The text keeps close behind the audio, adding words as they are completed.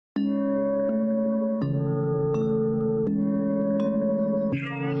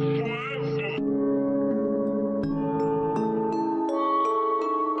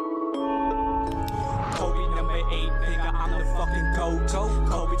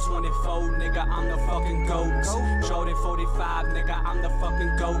24, nigga, I'm the fucking GOAT. Jordan 45, nigga, I'm the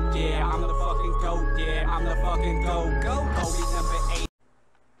fucking GOAT. Yeah, I'm the fucking GOAT. Yeah, I'm the fucking GOAT. Kobe number 8.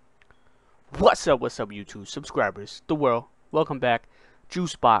 What's up, YouTube subscribers, the world? Welcome back,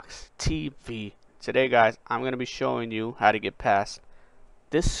 Juicebox TV. Today, guys, I'm going to be showing you how to get past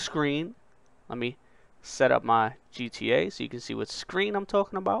this screen. Let me set up my GTA so you can see what screen I'm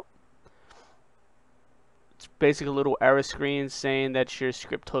talking about. It's basically a little error screen saying that your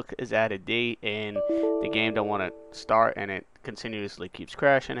script hook is out of date and the game don't want to start, and it continuously keeps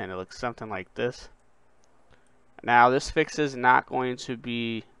crashing, and it looks something like this. Now, this fix is not going to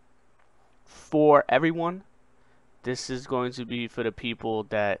be for everyone. This is going to be for the people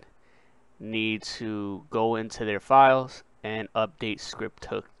that need to go into their files and update script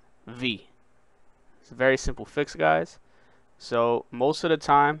hook V. It's a very simple fix, guys. So most of the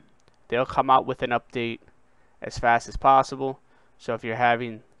time they'll come out with an update as fast as possible. So if you're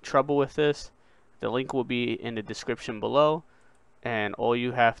having trouble with this, the link will be in the description below, and all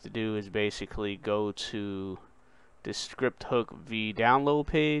you have to do is basically go to the script hook V download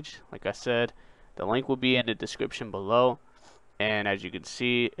page. Like I said, the link will be in the description below, and as you can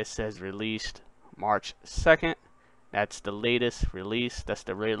see, it says released March 2nd. That's the latest release. That's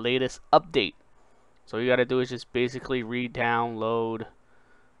the latest update. So all you gotta do is just basically re-download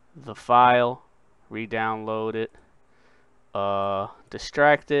the file, re-download it,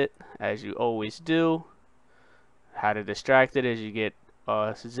 distract it as you always do. How to distract it is you get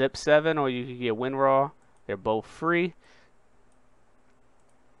Zip 7 or you can get WinRAR. They're both free.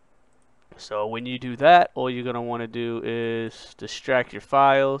 So when you do that, all you're gonna want to do is distract your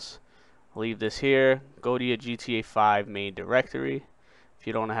files, leave this here, go to your GTA 5 main directory. If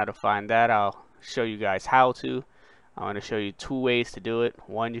you don't know how to find that, I'll show you guys how to. I'm going to show you two ways to do it.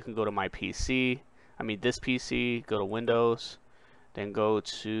 One, you can go to my PC, this PC, go to Windows, then go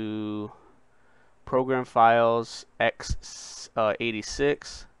to Program Files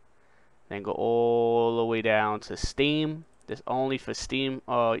x86, then go all the way down to Steam. This is only for Steam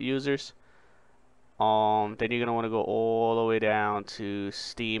users. Then you're going to want to go all the way down to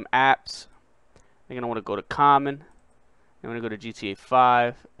Steam Apps. You're going to want to go to Common. You're going to go to GTA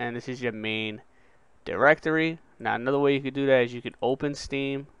 5, and this is your main directory. Now another way you could do that is you could open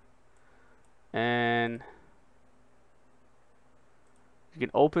Steam, and you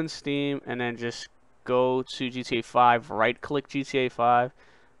can open Steam and then just go to GTA 5, right click GTA 5,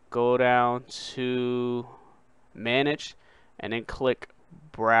 go down to Manage, and then click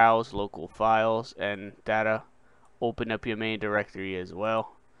Browse Local Files, and that'll open up your main directory as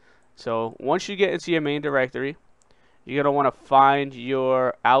well. So once you get into your main directory, you're going to want to find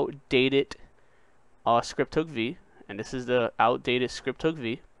your outdated script hook V, and this is the outdated script hook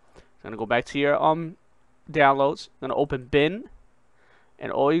V. I'm going to go back to your downloads. I'm going to open bin,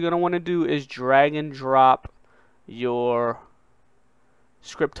 and all you're going to want to do is drag and drop your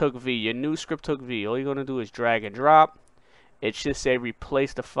script hook V, your new script hook V. All you're going to do is drag and drop. It should say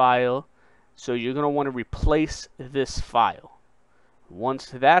replace the file, so you're going to want to replace this file. Once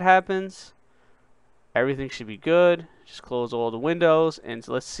that happens, everything should be good. Just close all the windows, and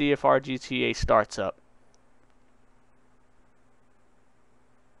let's see if our GTA starts up.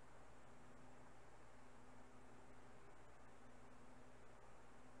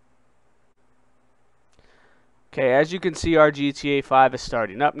 Okay, as you can see, our GTA 5 is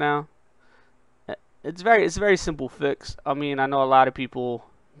starting up now. It's a very simple fix. I know a lot of people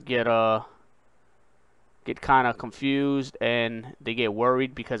get kind of confused and they get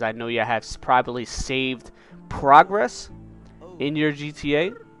worried because I know you have probably saved progress in your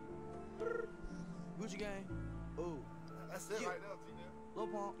GTA.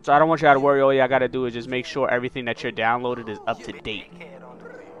 So I don't want you to worry. All you gotta do is just make sure everything that you're downloaded is up to date.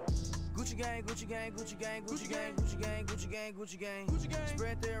 Gucci gang, Gucci gang, Gucci gang, Gucci gang, Gucci gang, Gucci gang, Gucci gang, Gucci gang.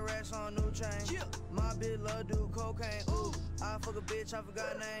 Spread their racks on new chain. My bitch love do cocaine. Ooh, I fuck a bitch, I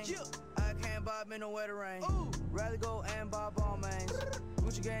forgot name. I can't buy me no wetter rain. Rather go and buy ball mains.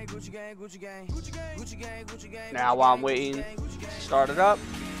 Gucci gang, Gucci gang, Gucci gang, Gucci gang, Gucci gang, Gucci gang. Now while I'm waiting to start it up,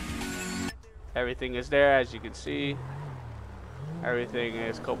 everything is there as you can see. Everything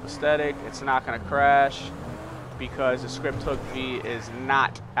is copacetic. It's not gonna crash because the script hook V is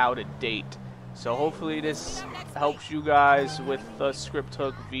not out of date. So hopefully this helps you guys with the script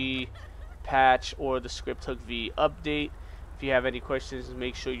hook V patch or the script hook V update. If you have any questions,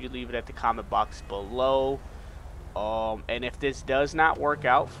 make sure you leave it at the comment box below. And if this does not work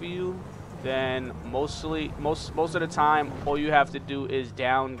out for you, then most of the time all you have to do is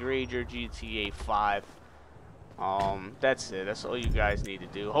downgrade your GTA 5. That's it. That's all you guys need to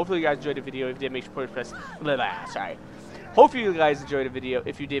do. Hopefully you guys enjoyed the video. If you did, make sure to press Hopefully you guys enjoyed the video.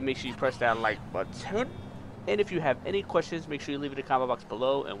 If you did, make sure you press that like button. And if you have any questions, make sure you leave it in the comment box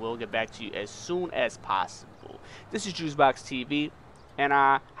below, and we'll get back to you as soon as possible. This is Juicebox TV, and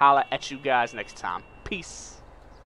I holla at you guys next time. Peace.